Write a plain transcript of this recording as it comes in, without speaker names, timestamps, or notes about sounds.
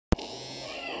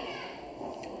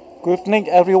Good evening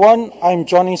everyone, I'm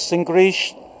Johnny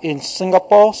Singlish in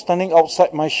Singapore, standing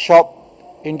outside my shop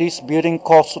in this building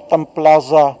called Sultan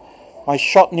Plaza. My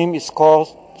shop name is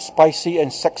called Spicy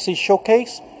and Sexy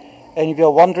Showcase, and if you're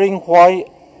wondering why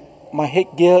my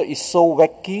headgear is so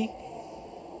wacky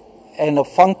and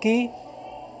funky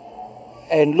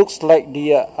and looks like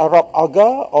the Arab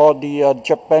Aga or the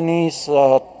Japanese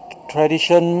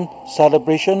tradition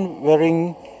celebration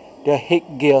wearing their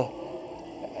headgear.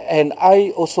 And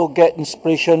I also get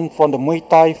inspiration from the Muay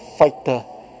Thai fighter.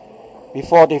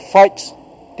 Before they fight,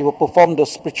 they will perform the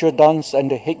spiritual dance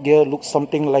and the headgear looks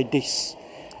something like this,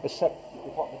 except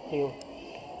without the tail.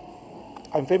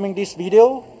 I'm filming this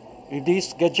video with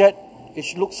this gadget.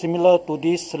 It looks similar to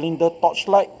this cylinder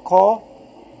torchlight called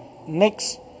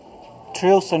Next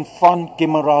Thrills and Fun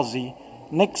Gimmerazi.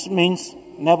 Next means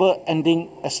never ending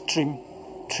extreme,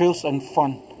 thrills and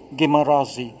fun,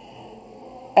 Gimmerazi.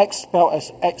 X spelled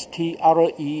as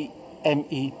XTREME.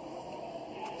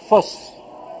 First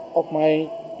of my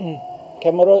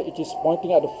camera, it is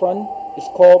pointing at the front. It's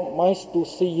called Mice to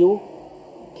See You,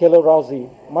 Kilerazi.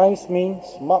 Mice means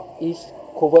mark is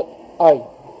covert eye.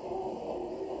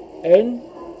 And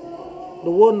the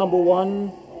world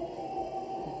 #1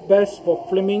 best for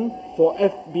filming, for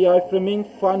FBI filming,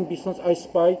 fun business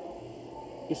ispy,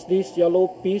 is this yellow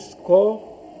piece called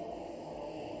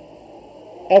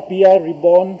FBI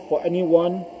Reborn for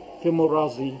Any1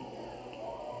 Filmerazi.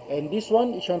 And this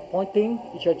one, which I'm pointing,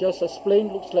 which I just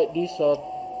explained, looks like this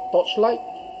torchlight.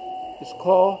 It's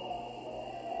called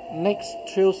Next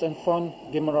Thrills and Fun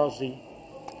Gimmerazi.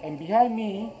 And behind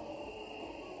me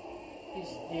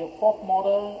is the fourth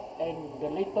model and the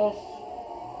latest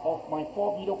of my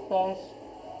 4 video pairs.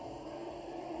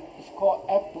 It's called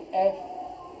F2F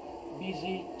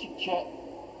Busy Chit Chat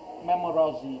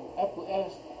Memorazi.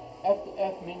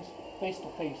 F2F means face to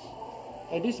face.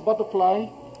 And this butterfly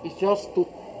is just to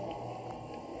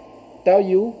tell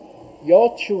you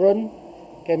your children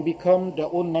can become their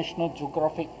own National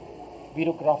Geographic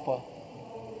videographer.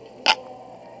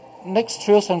 Next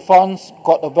Thrills and Funs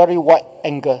got a very wide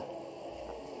angle.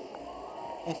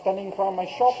 I'm standing in front of my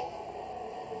shop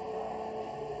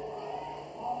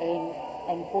and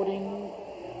I'm putting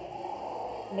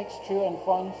Next Thrill and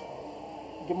Funs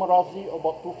Gimmerazi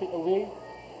about 2 feet away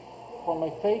from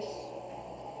my face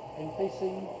and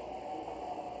facing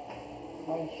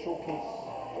my showcase.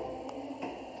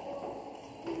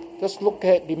 Just look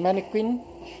at the mannequin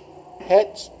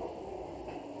heads.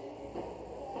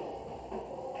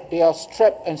 They are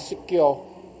strapped and secure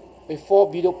with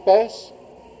 4 video pairs,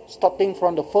 starting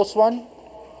from the first one.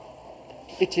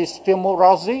 It is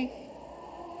Filmerazi,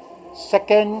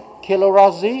 second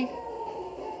Kilerazi,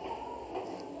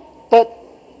 third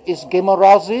is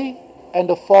Gimmerazi, and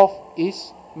the fourth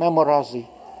is Memorazi.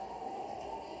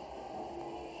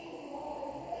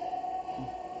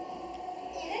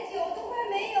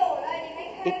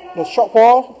 In the short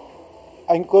while,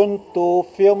 I'm going to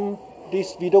film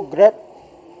this video grab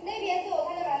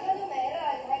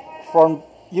from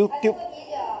YouTube.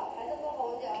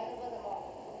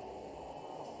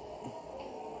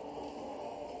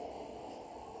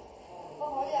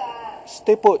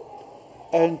 Stay put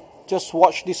and just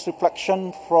watch this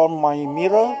reflection from my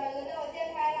mirror.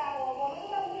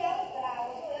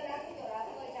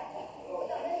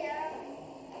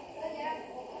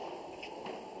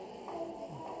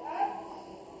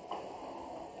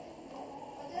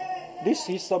 This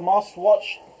is a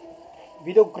must-watch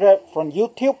video grab from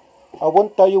YouTube. I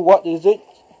won't tell you what is it.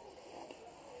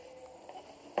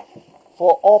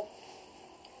 For all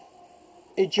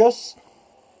ages,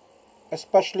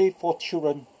 especially for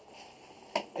children.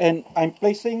 And I'm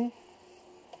placing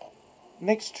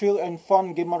Next Thrill and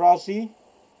Fun Gimmerazi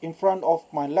in front of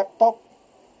my laptop,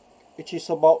 which is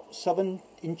about 7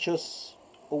 inches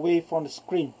away from the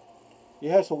screen.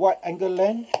 It has a wide angle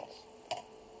lens,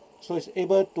 so it's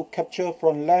able to capture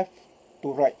from left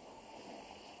to right.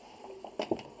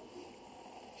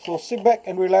 So sit back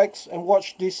and relax and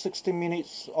watch these 60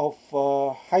 minutes of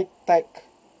high-tech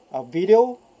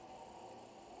video.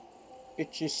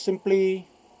 It is simply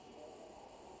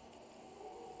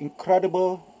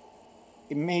incredible,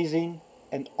 amazing,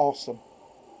 and awesome.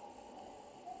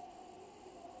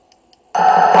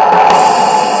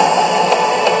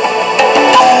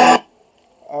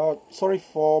 Sorry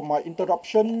for my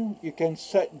interruption. You can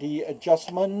set the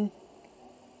adjustment,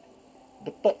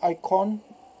 the third icon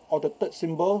or the third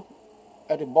symbol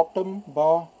at the bottom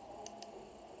bar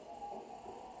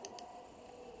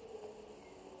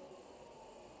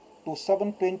to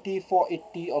 720,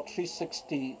 480 or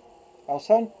 360.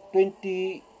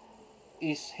 720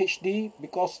 is HD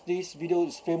because this video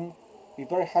is filmed be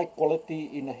very high quality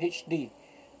in a HD,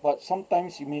 but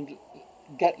sometimes you may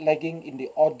get lagging in the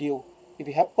audio. If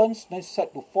it happens, then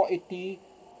set to 480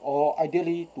 or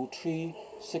ideally to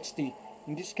 360.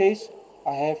 In this case,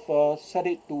 I have set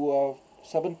it to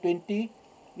 720.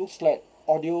 Looks like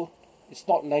audio is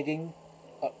not lagging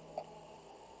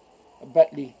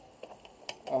badly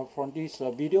from this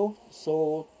video,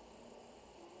 so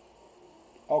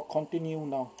I'll continue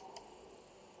now.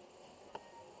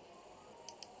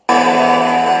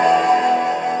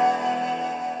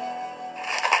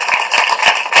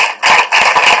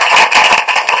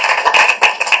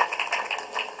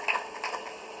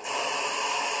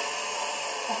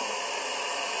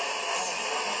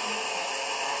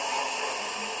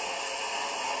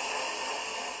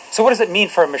 So what does it mean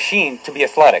for a machine to be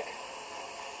athletic?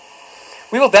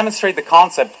 We will demonstrate the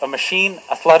concept of machine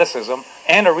athleticism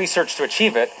and our research to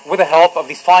achieve it with the help of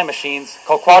these flying machines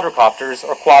called quadricopters,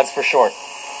 or quads for short.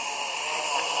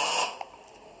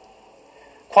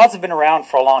 Quads have been around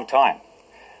for a long time.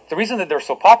 The reason that they're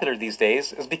so popular these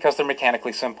days is because they're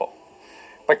mechanically simple.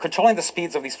 By controlling the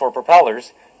speeds of these four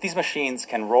propellers, these machines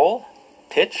can roll,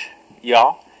 pitch,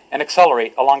 yaw, and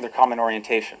accelerate along their common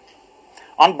orientation.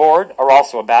 On board are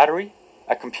also a battery,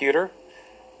 a computer,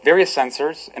 various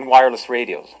sensors, and wireless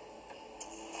radios.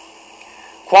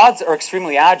 Quads are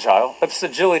extremely agile, but this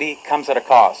agility comes at a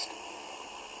cost.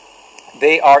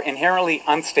 They are inherently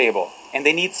unstable, and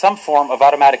they need some form of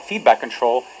automatic feedback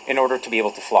control in order to be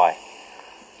able to fly.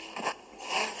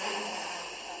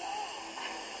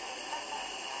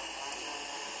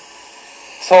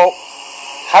 So,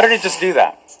 how did it just do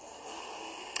that?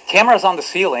 Cameras on the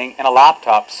ceiling and a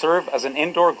laptop serve as an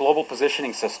indoor global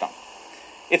positioning system.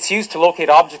 It's used to locate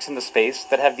objects in the space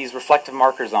that have these reflective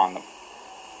markers on them.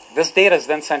 This data is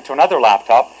then sent to another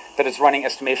laptop that is running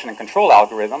estimation and control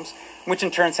algorithms, which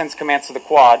in turn sends commands to the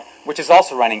quad, which is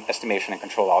also running estimation and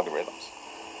control algorithms.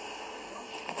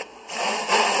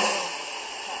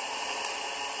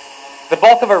 The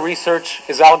bulk of our research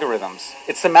is algorithms.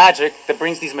 It's the magic that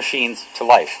brings these machines to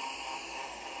life.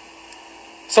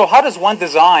 So how does one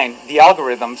design the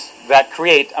algorithms that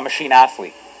create a machine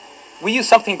athlete? We use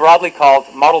something broadly called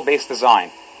model-based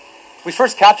design. We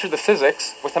first capture the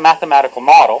physics with a mathematical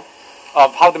model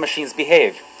of how the machines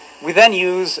behave. We then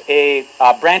use a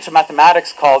branch of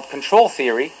mathematics called control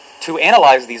theory to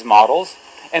analyze these models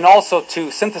and also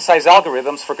to synthesize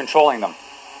algorithms for controlling them.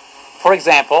 For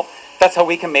example, that's how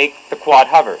we can make the quad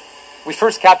hover. We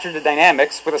first capture the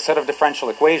dynamics with a set of differential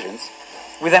equations.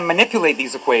 We then manipulate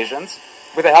these equations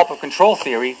with the help of control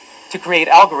theory to create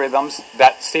algorithms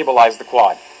that stabilize the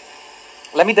quad.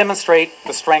 Let me demonstrate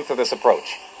the strength of this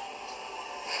approach.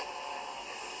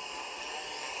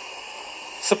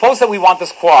 Suppose that we want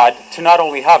this quad to not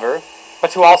only hover,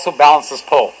 but to also balance this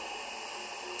pole.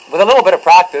 With a little bit of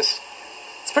practice,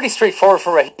 it's pretty straightforward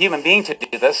for a human being to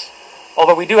do this,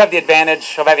 although we do have the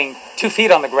advantage of having 2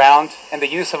 feet on the ground and the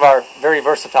use of our very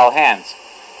versatile hands.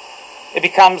 It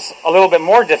becomes a little bit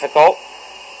more difficult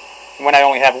when I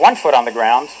only have 1 foot on the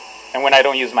ground and when I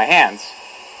don't use my hands.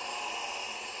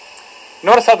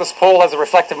 Notice how this pole has a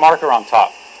reflective marker on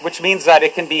top, which means that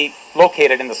it can be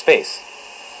located in the space.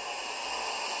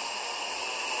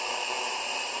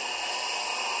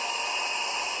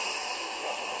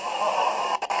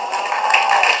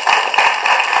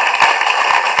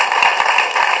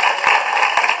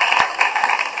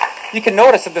 You can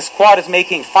notice that this quad is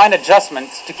making fine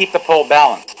adjustments to keep the pole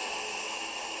balanced.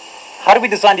 How do we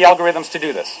design the algorithms to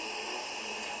do this?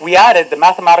 We added the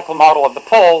mathematical model of the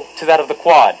pole to that of the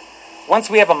quad. Once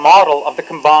we have a model of the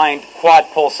combined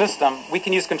quad-pole system, we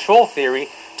can use control theory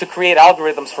to create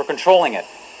algorithms for controlling it.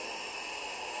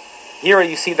 Here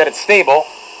you see that it's stable,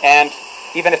 and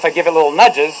even if I give it little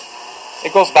nudges,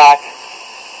 it goes back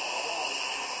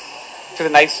to the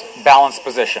nice balanced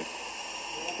position.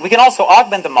 We can also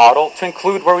augment the model to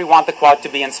include where we want the quad to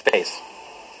be in space.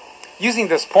 Using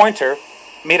this pointer,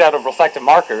 made out of reflective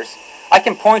markers, I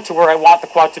can point to where I want the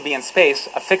quad to be in space,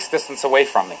 a fixed distance away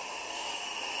from me.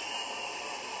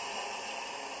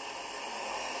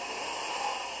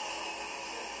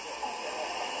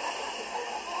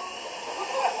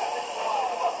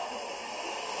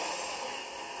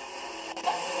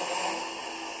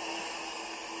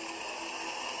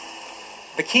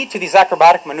 The key to these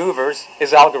acrobatic maneuvers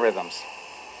is algorithms,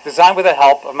 designed with the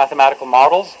help of mathematical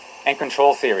models and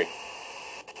control theory.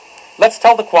 Let's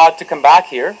tell the quad to come back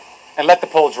here and let the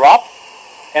pole drop,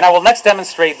 and I will next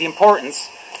demonstrate the importance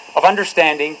of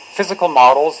understanding physical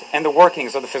models and the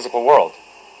workings of the physical world.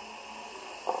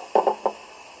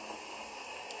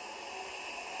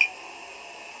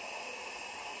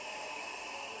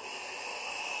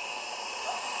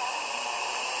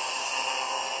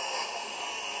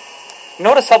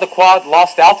 Notice how the quad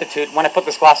lost altitude when I put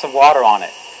this glass of water on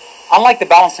it. Unlike the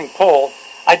balancing pole,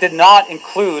 I did not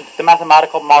include the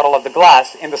mathematical model of the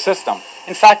glass in the system.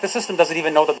 In fact, the system doesn't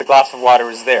even know that the glass of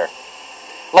water is there.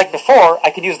 Like before,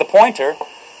 I can use the pointer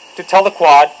to tell the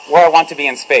quad where I want to be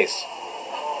in space.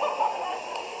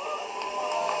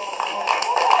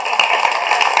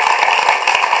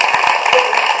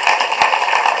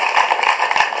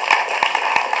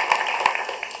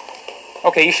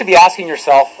 Okay, you should be asking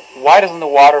yourself, why doesn't the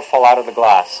water fall out of the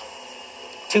glass?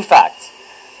 Two facts.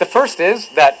 The first is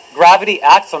that gravity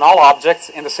acts on all objects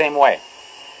in the same way.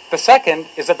 The second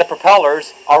is that the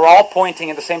propellers are all pointing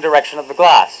in the same direction of the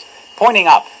glass, pointing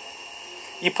up.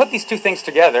 You put these two things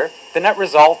together, the net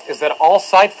result is that all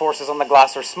side forces on the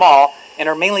glass are small and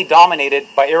are mainly dominated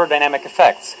by aerodynamic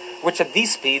effects, which at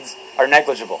these speeds are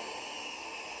negligible.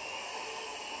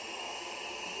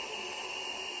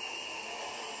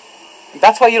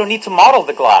 That's why you don't need to model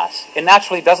the glass. It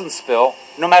naturally doesn't spill,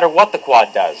 no matter what the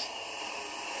quad does.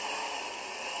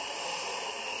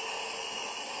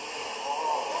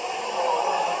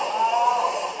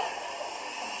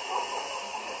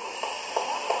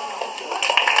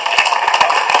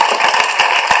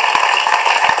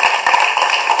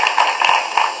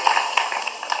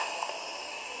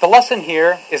 The lesson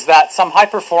here is that some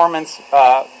high-performance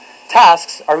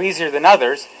tasks are easier than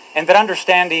others, and that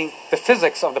understanding the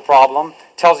physics of the problem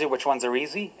tells you which ones are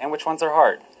easy and which ones are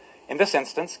hard. In this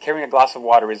instance, carrying a glass of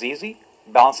water is easy,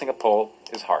 balancing a pole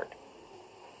is hard.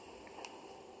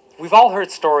 We've all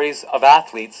heard stories of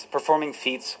athletes performing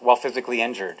feats while physically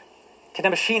injured. Can a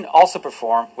machine also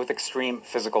perform with extreme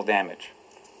physical damage?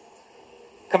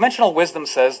 Conventional wisdom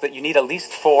says that you need at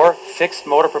least 4 fixed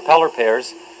motor propeller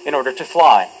pairs in order to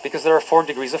fly, because there are 4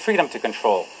 degrees of freedom to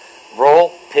control: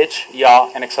 roll, pitch, yaw,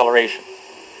 and acceleration.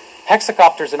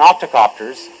 Hexacopters and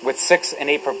octocopters with 6 and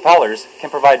 8 propellers can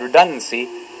provide redundancy,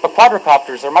 but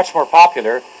quadrocopters are much more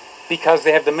popular because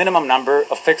they have the minimum number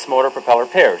of fixed motor propeller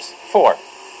pairs, 4.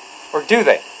 Or do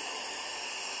they?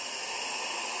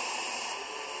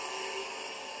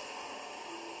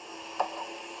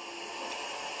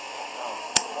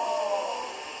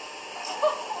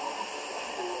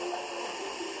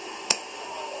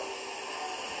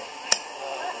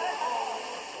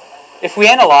 If we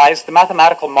analyze the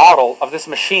mathematical model of this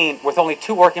machine with only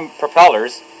 2 working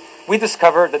propellers, we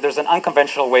discover that there's an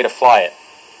unconventional way to fly it.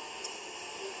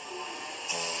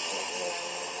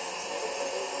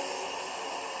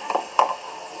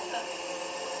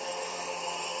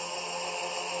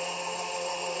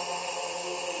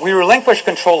 We relinquish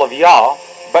control of yaw,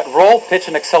 but roll, pitch,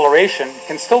 and acceleration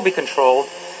can still be controlled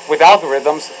with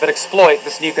algorithms that exploit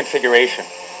this new configuration.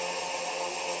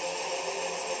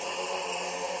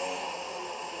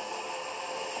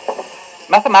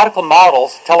 Mathematical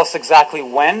models tell us exactly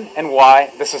when and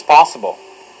why this is possible.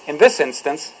 In this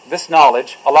instance, this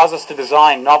knowledge allows us to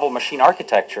design novel machine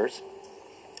architectures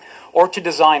or to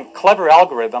design clever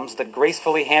algorithms that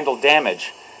gracefully handle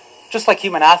damage, just like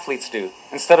human athletes do,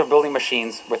 instead of building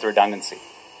machines with redundancy.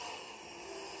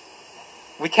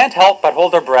 We can't help but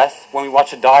hold our breath when we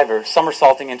watch a diver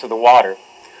somersaulting into the water,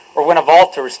 or when a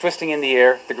vaulter is twisting in the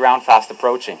air, the ground fast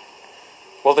approaching.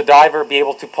 Will the diver be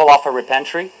able to pull off a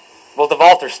re-entry? Will the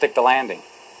vaulter stick the landing?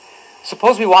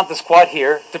 Suppose we want this quad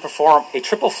here to perform a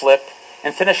triple flip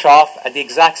and finish off at the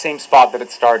exact same spot that it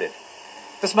started.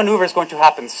 This maneuver is going to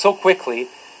happen so quickly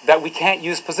that we can't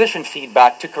use position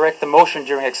feedback to correct the motion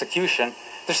during execution.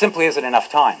 There simply isn't enough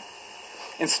time.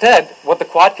 Instead, what the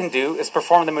quad can do is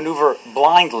perform the maneuver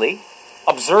blindly,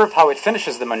 observe how it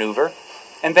finishes the maneuver,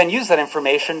 and then use that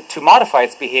information to modify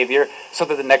its behavior so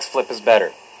that the next flip is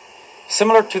better.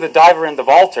 Similar to the diver and the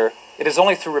vaulter, it is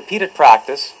only through repeated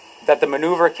practice that the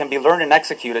maneuver can be learned and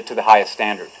executed to the highest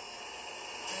standard.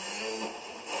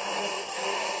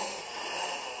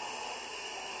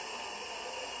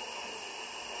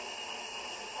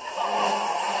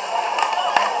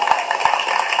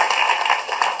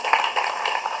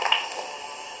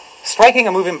 Striking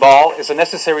a moving ball is a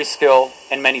necessary skill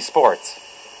in many sports.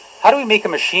 How do we make a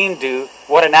machine do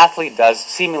what an athlete does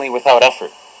seemingly without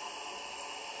effort?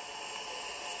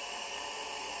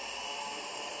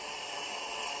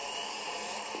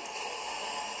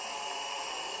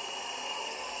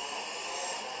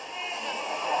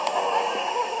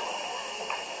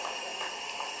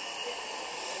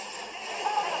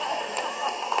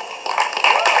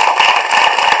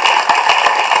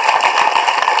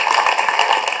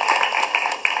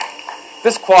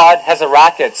 This quad has a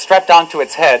racket strapped onto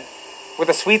its head with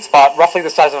a sweet spot roughly the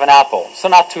size of an apple, so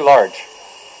not too large.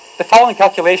 The following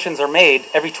calculations are made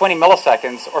every 20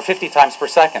 milliseconds or 50 times per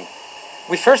second.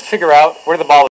 We first figure out where the ball